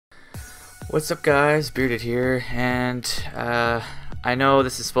What's up guys, Bearded here, and I know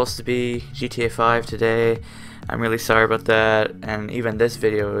this is supposed to be GTA 5 today. I'm really sorry about that, and even this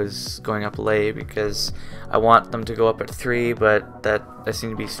video is going up late because I want them to go up at 3, but I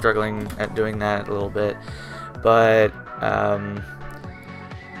seem to be struggling at doing that a little bit. But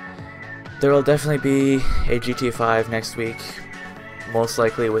there will definitely be a GTA 5 next week, most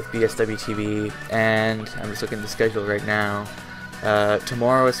likely with BSWTB, and I'm just looking at the schedule right now.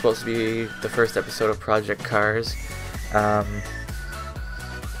 Tomorrow is supposed to be the first episode of Project Cars. I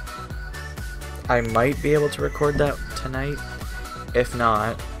might be able to record that tonight. If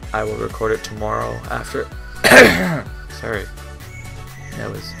not, I will record it tomorrow after. Sorry, that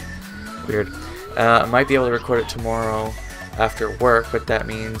was weird. I might be able to record it tomorrow after work, but that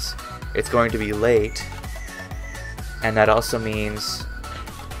means it's going to be late, and that also means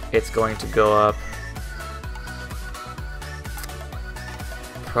it's going to go up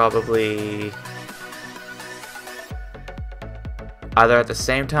probably either at the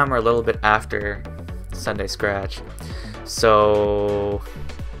same time or a little bit after Sunday Scratch. So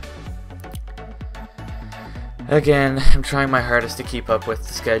again, I'm trying my hardest to keep up with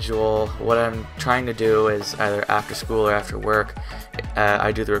the schedule. What I'm trying to do is either after school or after work,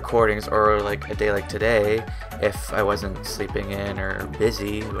 I do the recordings, or like a day like today, if I wasn't sleeping in or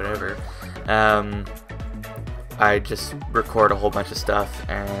busy, whatever. I just record a whole bunch of stuff,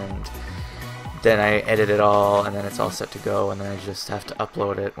 and then I edit it all, and then it's all set to go, and then I just have to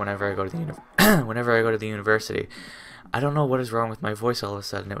upload it whenever I go to the whenever I go to the university. I don't know what is wrong with my voice all of a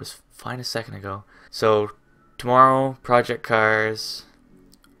sudden. It was fine a second ago. So tomorrow, Project Cars,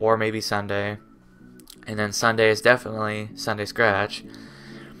 or maybe Sunday, and then Sunday is definitely Sunday Scratch,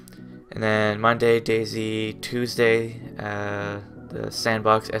 and then Monday Daisy, Tuesday the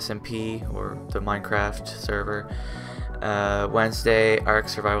Sandbox SMP, or the Minecraft server, Wednesday Ark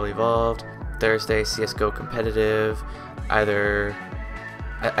Survival Evolved, Thursday CSGO Competitive. Either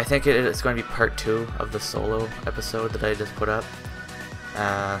I think it's going to be part 2 of the solo episode that I just put up.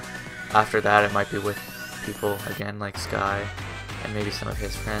 After that, it might be with people again, like Sky and maybe some of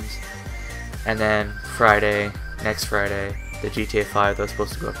his friends. And then Friday, next Friday, the GTA 5 that was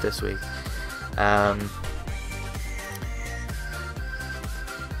supposed to go up this week.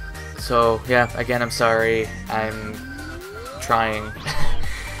 So yeah, again, I'm sorry. I'm trying,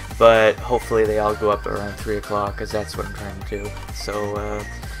 but hopefully they all go up around 3 o'clock, because that's what I'm trying to do. So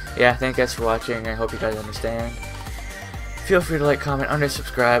yeah, thank you guys for watching. I hope you guys understand. Feel free to like, comment,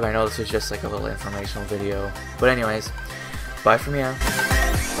 subscribe. I know this was just like a little informational video, but anyways, bye from here.